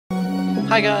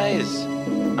Hi guys!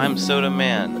 I'm Soda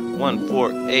Man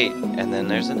 148, and then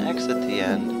there's an X at the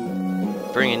end,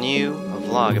 bringing you a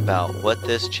vlog about what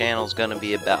this channel's gonna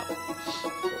be about.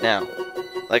 Now,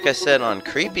 like I said on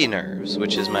Creepy Nerves,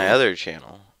 which is my other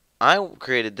channel, I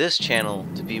created this channel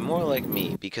to be more like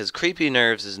me, because Creepy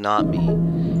Nerves is not me,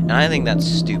 and I think that's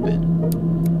stupid.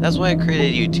 That's why I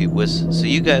created YouTube, was so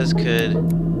you guys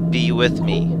could be with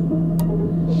me.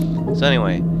 So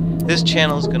anyway, this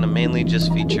channel is going to mainly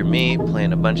just feature me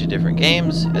playing a bunch of different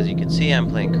games. As you can see, I'm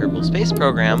playing Kerbal Space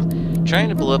Program, trying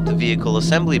to blow up the vehicle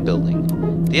assembly building.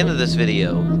 At the end of this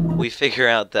video, we figure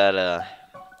out that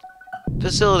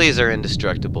facilities are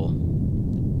indestructible.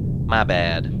 My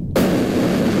bad.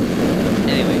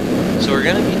 Anyway, so we're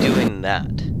going to be doing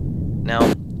that.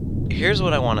 Now, here's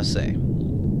what I want to say.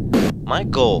 My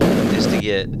goal is to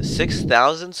get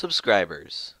 6,000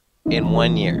 subscribers in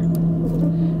 1 year.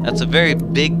 That's a very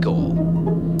big goal.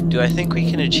 Do I think we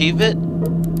can achieve it?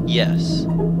 Yes.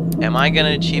 Am I going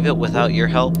to achieve it without your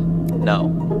help? No.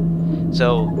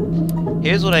 So,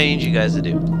 here's what I need you guys to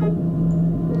do.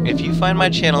 If you find my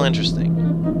channel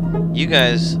interesting, you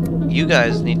guys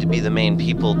need to be the main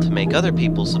people to make other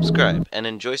people subscribe and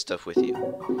enjoy stuff with you.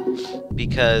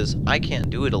 Because I can't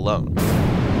do it alone.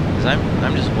 Because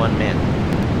I'm just one man.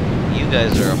 You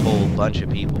guys are a whole bunch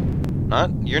of people.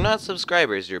 You're not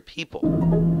subscribers, you're people.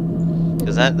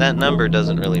 Because that number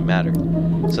doesn't really matter.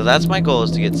 So that's my goal,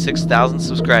 is to get 6,000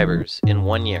 subscribers in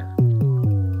 1 year.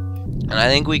 And I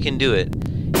think we can do it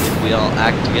if we all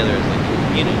act together as like a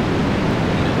community.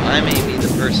 You know, I may be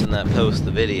the person that posts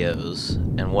the videos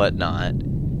and whatnot,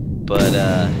 but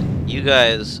you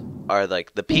guys are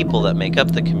like the people that make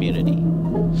up the community.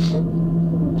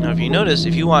 Now if you notice,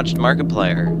 if you watched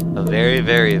Markiplier a very,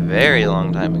 very, very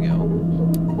long time ago,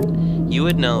 you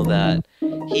would know that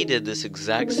he did this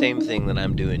exact same thing that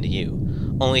I'm doing to you.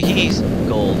 Only he's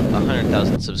gold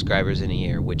 100,000 subscribers in a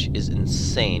year, which is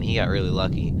insane. He got really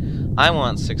lucky. I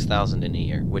want 6,000 in a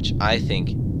year, which I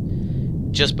think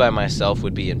just by myself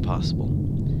would be impossible.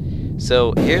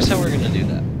 So here's how we're going to do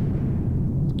that.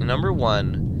 Number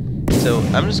one, so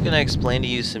I'm just going to explain to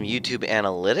you some YouTube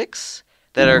analytics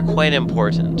that are quite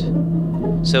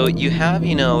important. So you have,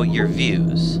 you know, your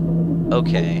views.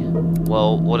 Okay,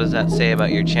 well, what does that say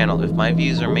about your channel? If my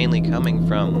views are mainly coming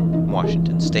from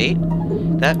Washington State,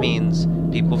 that means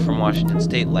people from Washington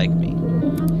State like me.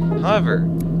 However,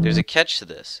 there's a catch to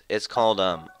this. It's called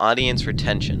audience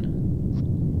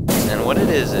retention. And what it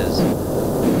is,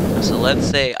 so let's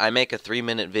say I make a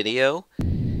 3-minute video,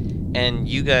 and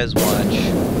you guys watch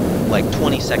like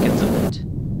 20 seconds of it.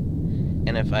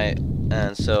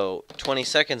 And so 20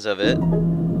 seconds of it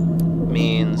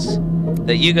means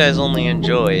that you guys only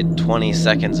enjoyed 20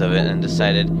 seconds of it and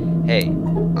decided, hey,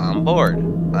 I'm bored,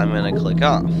 I'm gonna click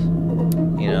off,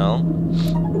 you know?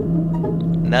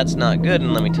 And that's not good,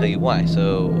 and let me tell you why.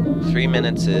 So 3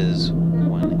 minutes is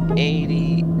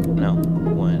 180, no,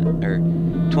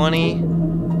 20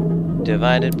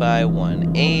 divided by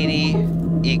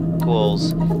 180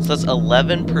 equals, so that's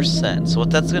 11%. So what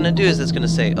that's gonna do is it's gonna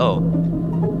say, oh,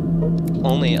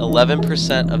 only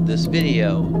 11% of this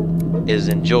video is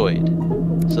enjoyed.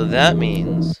 So that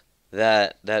means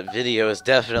that that video is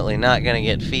definitely not going to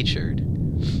get featured.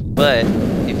 But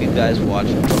if you guys watch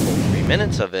the whole 3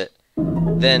 minutes of it,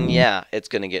 then yeah, it's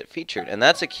going to get featured. And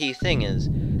that's a key thing, is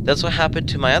that's what happened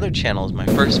to my other channels. My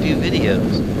first few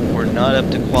videos were not up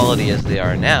to quality as they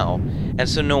are now, and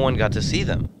so no one got to see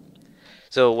them.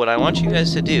 So what I want you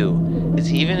guys to do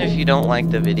is, even if you don't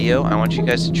like the video, I want you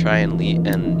guys to try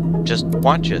and just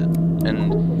watch it.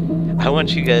 And I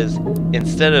want you guys,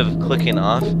 instead of clicking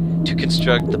off, to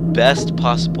construct the best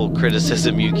possible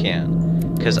criticism you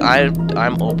can. Because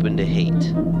I'm open to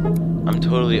hate. I'm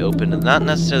totally open to, not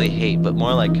necessarily hate, but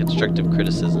more like constructive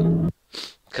criticism.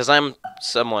 Because I'm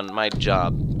someone, my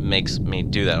job makes me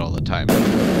do that all the time.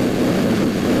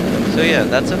 So yeah,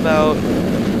 that's about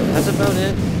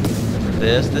it for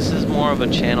this. This is more of a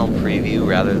channel preview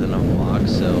rather than a vlog,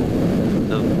 so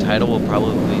the title will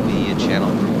probably be a channel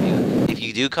preview. If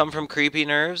you do come from Creepy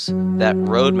Nerves, that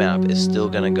roadmap is still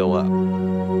going to go up.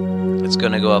 It's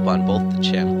going to go up on both the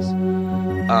channels.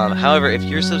 However, if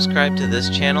you're subscribed to this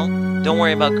channel, don't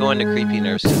worry about going to Creepy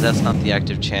Nerves, because that's not the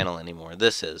active channel anymore.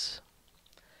 This is.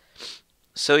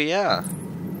 So yeah,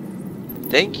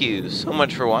 thank you so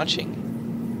much for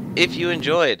watching. If you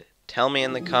enjoyed, tell me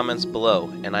in the comments below,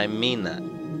 and I mean that.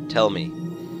 Tell me.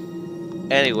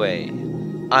 Anyway,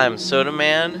 I'm Soda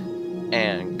Man,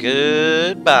 and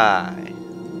goodbye.